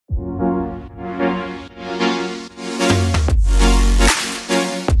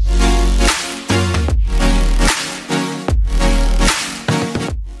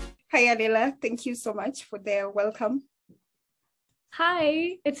Allela. Thank you so much for their welcome.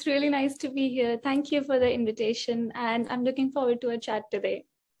 Hi, it's really nice to be here. Thank you for the invitation, and I'm looking forward to a chat today.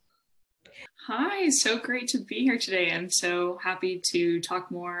 Hi, so great to be here today. I'm so happy to talk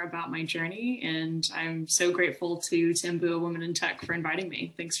more about my journey, and I'm so grateful to Timbu, a Woman in Tech, for inviting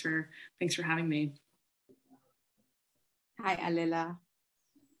me. Thanks for having me. Hi, Allela.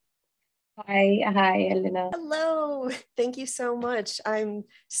 Hi, Allela. Hello. Thank you so much. I'm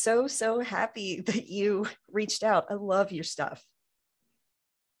so happy that you reached out. I love your stuff.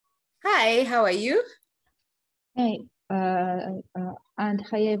 Hi, how are you? Hey, and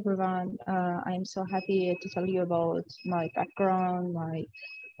hi everyone. I'm so happy to tell you about my background, my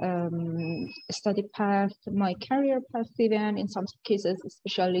study path, my career path, even in some cases,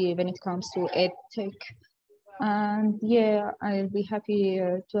 especially when it comes to EdTech. And yeah, I'll be happy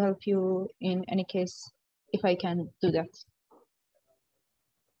to help you in any case if I can do that.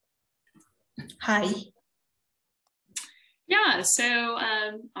 Hi. Yeah, so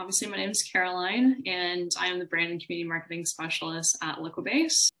obviously my name is Caroline, and I am the brand and community marketing specialist at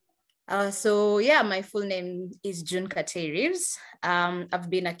Liquibase. So yeah, my full name is Katei Reeves. I've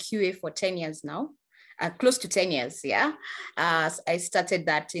been a QA for 10 years now, close to 10 years, yeah. I started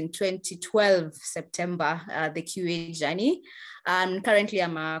that in 2012, September, the QA journey. Currently,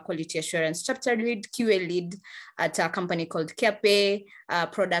 I'm a quality assurance chapter lead, QA lead at a company called Katei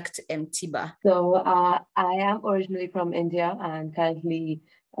Product MTBA. So I am originally from India, and currently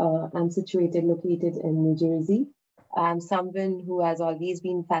I'm located in New Jersey. I'm someone who has always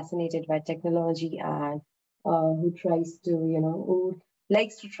been fascinated by technology and who tries to, who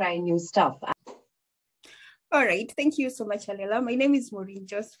likes to try new stuff. All right, thank you so much, Allela. My name is Maureen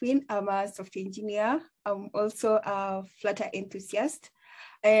Josephine. I'm a software engineer. I'm also a Flutter enthusiast,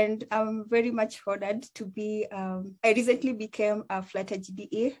 and I'm very much honored to be, I recently became a Flutter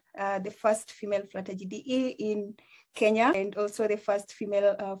GDE, the first female Flutter GDE in Kenya, and also the first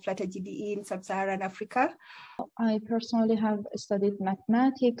female Flutter GDE in Sub-Saharan Africa. I personally have studied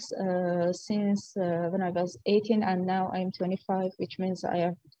mathematics since when I was 18, and now I'm 25, which means I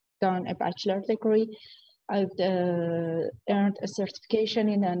have done a bachelor degree. I've earned a certification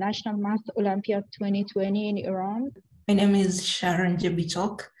in the National Math Olympiad 2020 in Iran. My name is Sharon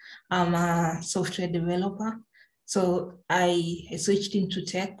Jebitok. I'm a software developer. So I switched into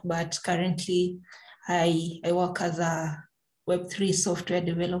tech, but currently I work as a Web3 software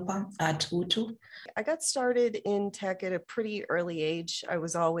developer at Utu. I got started in tech at a pretty early age. I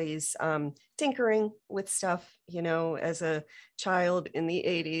was always tinkering with stuff, as a child in the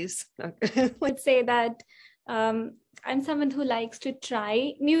 80s. I would say that I'm someone who likes to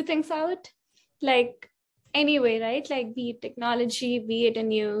try new things out, like anyway, right? Like be it technology, be it a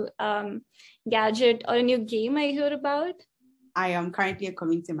new gadget or a new game I hear about. I am currently a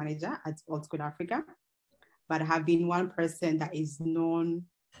community manager at Old School Africa, but I have been one person that is known,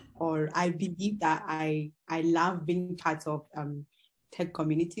 or I believe that I love being part of tech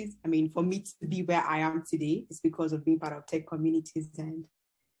communities. I mean, for me to be where I am today is because of being part of tech communities and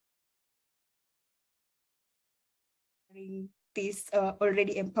these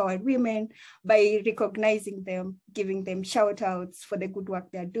already empowered women by recognizing them, giving them shout outs for the good work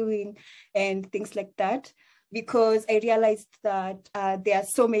they're doing and things like that. Because I realized that there are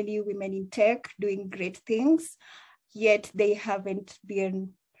so many women in tech doing great things, yet they haven't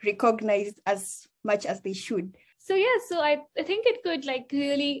been recognized as much as they should. So yeah, so I think it could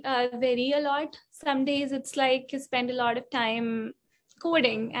really vary a lot. Some days it's like you spend a lot of time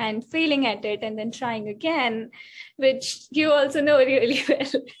coding and failing at it and then trying again, which you also know really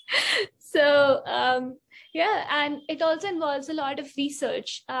well. So yeah, and it also involves a lot of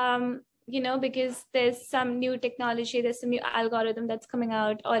research. Because there's some new technology, there's some new algorithm that's coming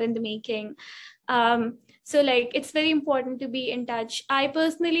out or in the making. So it's very important to be in touch. I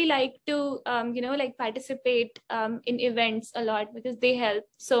personally like to, participate in events a lot because they help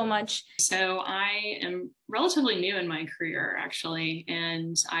so much. So I am relatively new in my career, actually,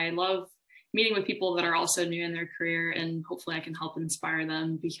 and I love meeting with people that are also new in their career, and hopefully I can help inspire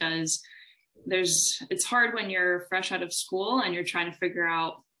them, because it's hard when you're fresh out of school and you're trying to figure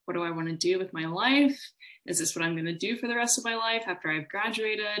out, what do I want to do with my life? Is this what I'm going to do for the rest of my life after I've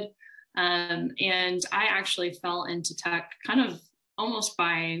graduated? And I actually fell into tech kind of almost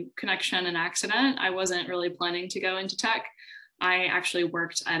by connection and accident. I wasn't really planning to go into tech. I actually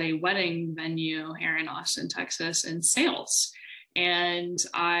worked at a wedding venue here in Austin, Texas, in sales. And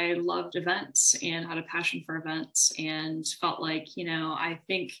I loved events and had a passion for events and felt like, I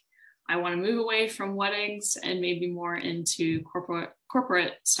think I want to move away from weddings and maybe more into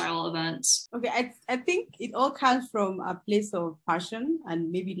corporate style events. Okay, I think it all comes from a place of passion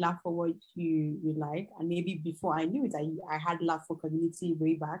and maybe love for what you like. And maybe before I knew it, I had love for community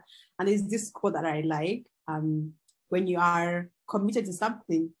way back. And it's this quote that I like. When you are committed to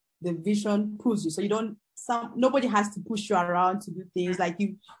something, the vision pulls you. So nobody has to push you around to do things like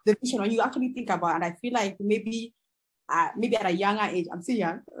the vision when you actually think about. And I feel like maybe at a younger age, I'm still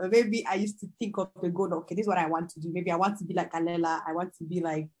young, maybe I used to think of the goal, okay, this is what I want to do. Maybe I want to be like Allela. I want to be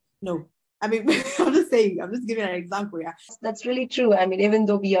like, no. I mean, I'm just giving an example. Yeah. That's really true. I mean, even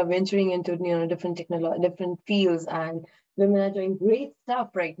though we are venturing into, different fields, and women are doing great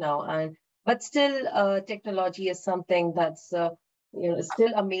stuff right now, but still technology is something that's,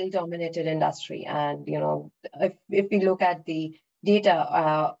 still a male-dominated industry. And, if we look at the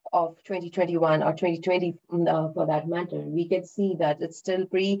data of 2021 or 2020 for that matter, we can see that it's still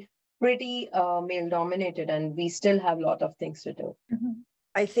pretty male dominated, and we still have a lot of things to do. Mm-hmm.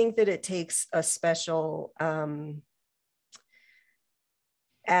 I think that it takes a special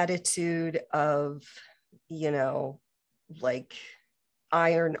attitude of, like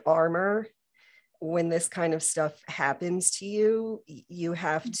iron armor. When this kind of stuff happens to you, you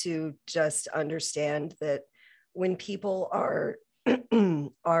have to just understand that when people are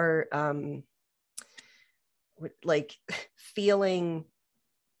like feeling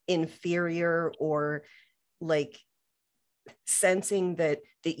inferior or like sensing that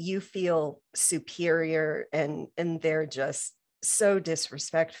you feel superior and they're just so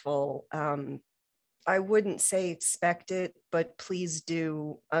disrespectful, I wouldn't say expect it, but please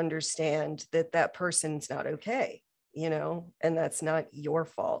do understand that that person's not okay, and that's not your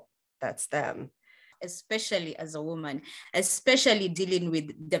fault, that's them. Especially as a woman, especially dealing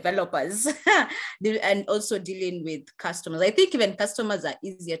with developers and also dealing with customers. I think even customers are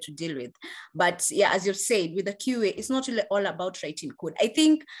easier to deal with. But yeah, as you've said, with the QA, it's not really all about writing code. I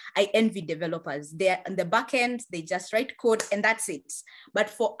think I envy developers. They're on the back end, they just write code and that's it. But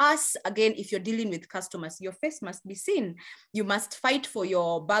for us, again, if you're dealing with customers, your face must be seen. You must fight for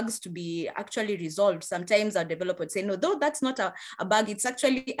your bugs to be actually resolved. Sometimes our developer would say, no, though that's not a bug, it's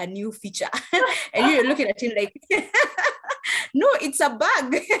actually a new feature. And you're looking at him like, no, it's a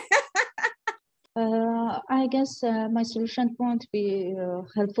bug. I guess my solution won't be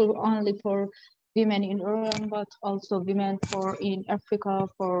helpful only for women in Iran, but also women in Africa,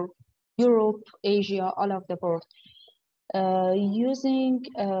 for Europe, Asia, all over the world. Using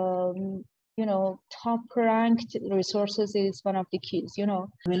top ranked resources is one of the keys.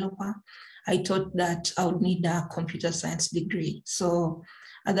 Developer, I thought that I would need a computer science degree. So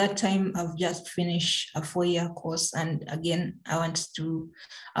at that time, I've just finished a 4-year course. And again, I'm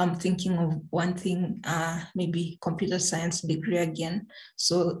thinking of one thing, maybe computer science degree again.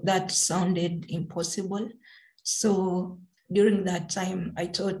 So that sounded impossible. So during that time, I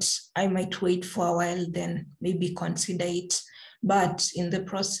thought I might wait for a while, then maybe consider it. But in the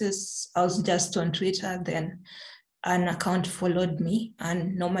process, I was just on Twitter, then an account followed me.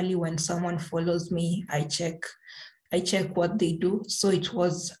 And normally when someone follows me, I check what they do. So it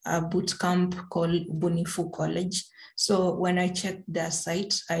was a boot camp called Bunifu College. So when I checked their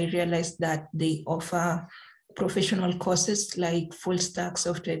site, I realized that they offer professional courses like full stack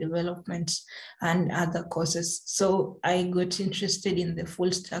software development and other courses. So I got interested in the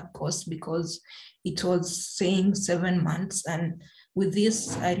full stack course because it was saying 7 months. And with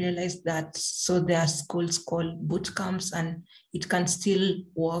this, I realized that there are schools called boot camps, and it can still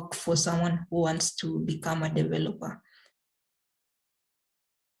work for someone who wants to become a developer.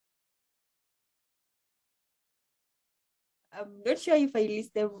 I'm not sure if I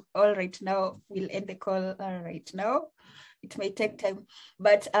list them all right now. We'll end the call right now. It may take time,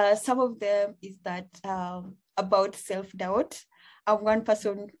 but some of them is that about self-doubt. I'm one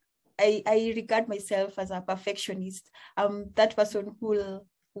person, I regard myself as a perfectionist. That person who will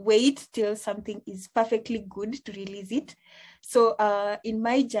wait till something is perfectly good to release it. So in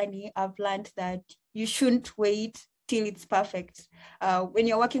my journey, I've learned that you shouldn't wait till it's perfect. When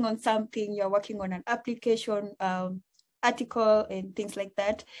you're working on something, you're working on an application, article and things like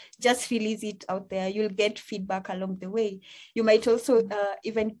that, just release it out there. You'll get feedback along the way. You might also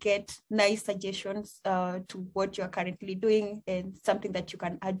even get nice suggestions to what you're currently doing and something that you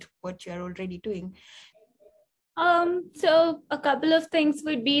can add to what you're already doing. So a couple of things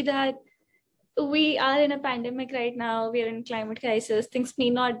would be that we are in a pandemic right now. We're in climate crisis. Things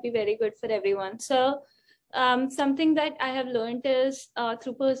may not be very good for everyone. So something that I have learned is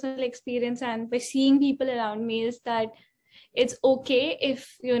through personal experience and by seeing people around me is that it's okay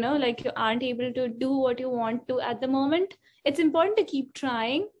if, you aren't able to do what you want to at the moment. It's important to keep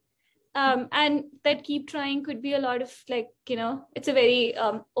trying and that keep trying could be a lot of like, you know, it's a very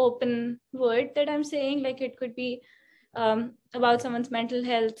open word that I'm saying. Like it could be about someone's mental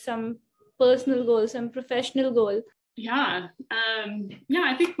health, some personal goal, some professional goal. Yeah.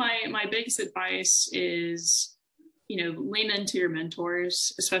 I think my biggest advice is, you know, lean into your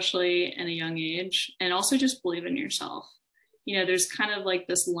mentors, especially in a young age, and also just believe in yourself. You know, there's kind of like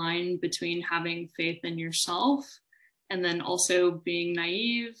this line between having faith in yourself and then also being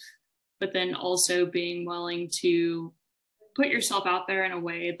naive, but then also being willing to put yourself out there in a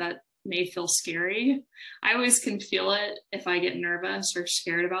way that may feel scary. I always can feel it if I get nervous or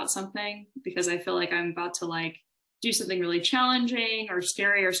scared about something, because I feel like I'm about to like do something really challenging or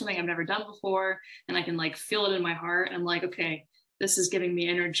scary or something I've never done before. And I can like feel it in my heart. I'm like, okay, this is giving me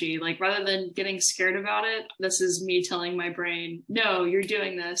energy. Like rather than getting scared about it, this is me telling my brain, no, you're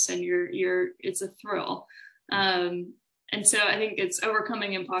doing this, and it's a thrill. And so I think it's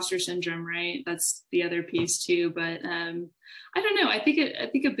overcoming imposter syndrome, right? That's the other piece too. But I don't know. I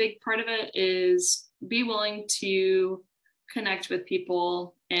think a big part of it is be willing to connect with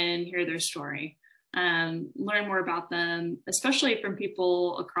people and hear their story. Learn more about them, especially from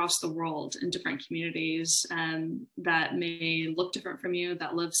people across the world in different communities that may look different from you,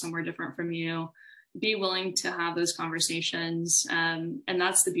 that live somewhere different from you. Be willing to have those conversations. And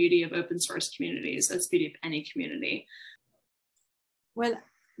that's the beauty of open source communities. That's the beauty of any community. Well,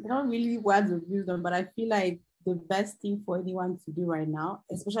 not really words of wisdom, but I feel like the best thing for anyone to do right now,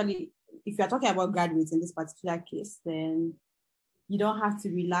 especially if you're talking about graduates in this particular case, then you don't have to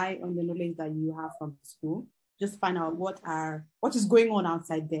rely on the knowledge that you have from school. Just find out what is going on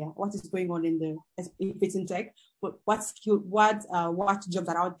outside there, what is going on if it's in tech, but what jobs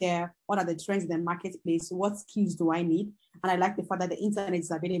are out there, what are the trends in the marketplace, what skills do I need? And I like the fact that the internet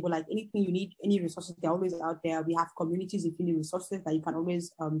is available, like anything you need, any resources, they're always out there. We have communities if you need resources that you can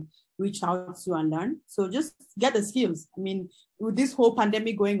always reach out to and learn. So just get the skills. I mean, with this whole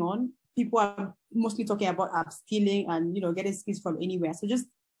pandemic going on, people are mostly talking about upskilling and, you know, getting skills from anywhere. So just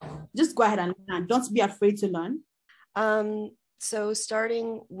go ahead and learn. Don't be afraid to learn. So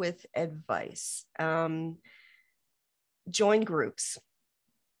starting with advice, join groups.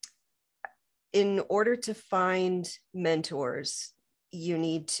 In order to find mentors, you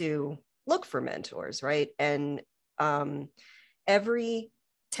need to look for mentors, right? And every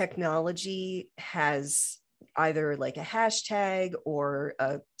technology has either like a hashtag or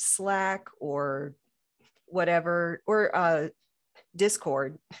a Slack or whatever, or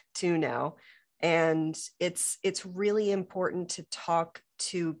Discord too now. And it's really important to talk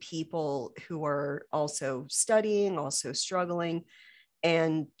to people who are also studying, also struggling,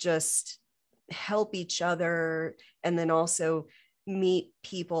 and just help each other. And then also meet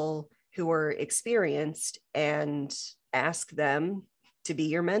people who are experienced and ask them to be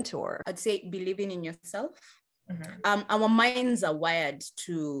your mentor. I'd say believing in yourself. Our minds are wired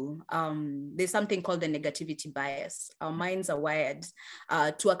to, there's something called the negativity bias. Our minds are wired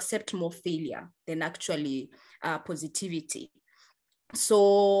to accept more failure than actually positivity.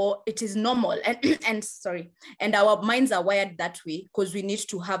 So it is normal and our minds are wired that way because we need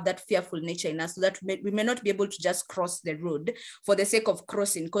to have that fearful nature in us so that we may not be able to just cross the road for the sake of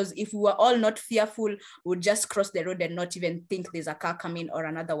crossing, because if we were all not fearful, we would just cross the road and not even think there's a car coming or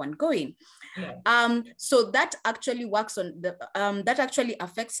another one going. So that actually works on that actually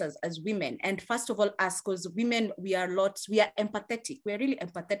affects us as women. And first of all, us, because women, we are empathetic. We're really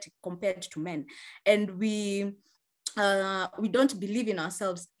empathetic compared to men. And we don't believe in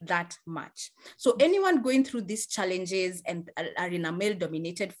ourselves that much. So anyone going through these challenges and are in a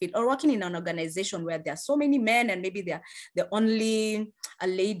male-dominated field or working in an organization where there are so many men and maybe they're only a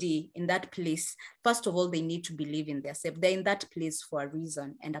lady in that place, first of all, they need to believe in themselves. They're in that place for a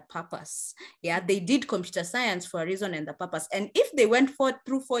reason and a purpose. Yeah, they did computer science for a reason and a purpose. And if they went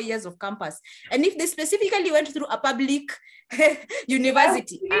through 4 years of campus, and if they specifically went through a public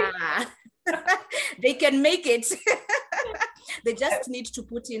university, they can make it. They just need to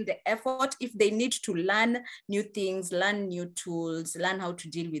put in the effort. If they need to learn new things, learn new tools, learn how to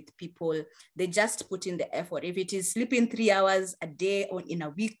deal with people, they just put in the effort. If it is sleeping 3 hours a day or in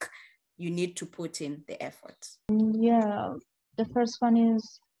a week, you need to put in the effort. Yeah, the first one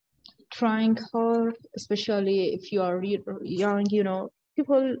is trying hard, especially if you are young. You know,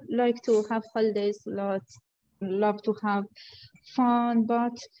 people like to have holidays, love to have fun,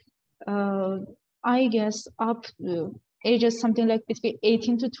 but I guess up ages something like between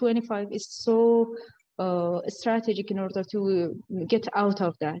 18 to 25 is so strategic in order to get out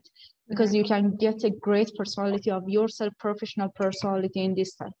of that, because you can get a great personality of yourself, professional personality in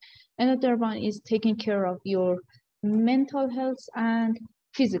this time. Another one is taking care of your mental health and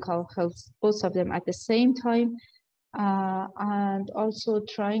physical health, both of them at the same time. And also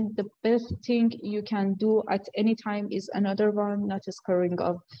trying the best thing you can do at any time is another one, not scaring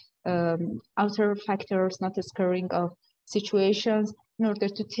of outer factors, not scaring of situations, in order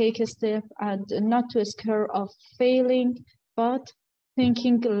to take a step and not to scare of failing, but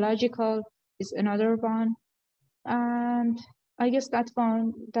thinking logical is another one. And I guess that's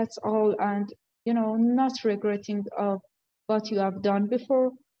all. And, not regretting of what you have done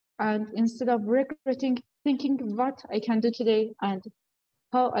before. And instead of regretting, thinking what I can do today and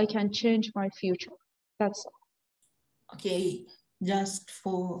how I can change my future. That's all. Okay, just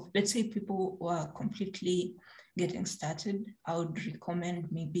for, let's say people who are completely getting started, I would recommend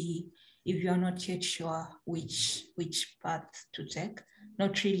maybe if you're not yet sure which path to take,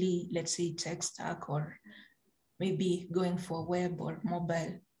 not really, let's say tech stack or maybe going for web or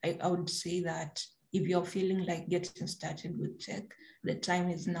mobile, I would say that if you're feeling like getting started with tech, the time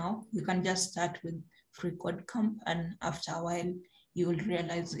is now. You can just start with free code camp, and after a while, you will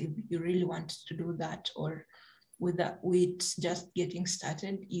realize if you really want to do that, or with just getting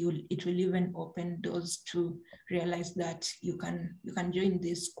started, it will even open doors to realize that you can join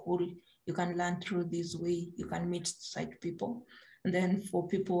this school, you can learn through this way, you can meet such people. And then for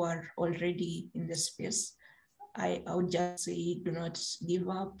people who are already in the space, I would just say, do not give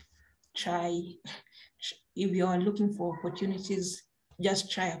up. Try, if you are looking for opportunities,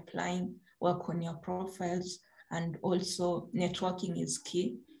 just try applying, work on your profiles, and also networking is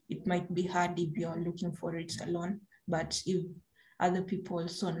key. It might be hard if you're looking for it alone, but if other people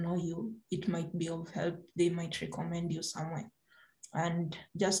also know you, it might be of help. They might recommend you somewhere. And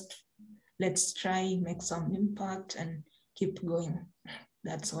just let's try, make some impact and keep going.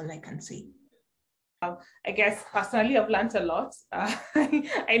 That's all I can say. I guess personally, I've learned a lot.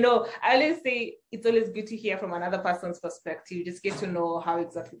 I know I always say it's always good to hear from another person's perspective. You just get to know how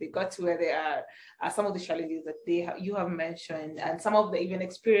exactly they got to where they are, some of the challenges that you have mentioned, and some of the even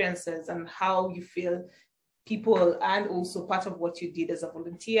experiences and how you feel people and also part of what you did as a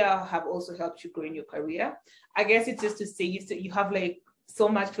volunteer have also helped you grow in your career. I guess it's just to say you have like so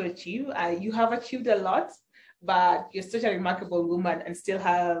much to achieve. You have achieved a lot, but you're such a remarkable woman and still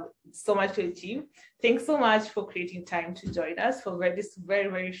have so much to achieve. Thanks so much for creating time to join us for this very,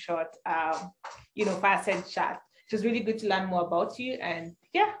 very short, fireside chat. It was really good to learn more about you. And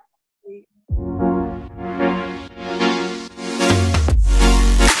yeah,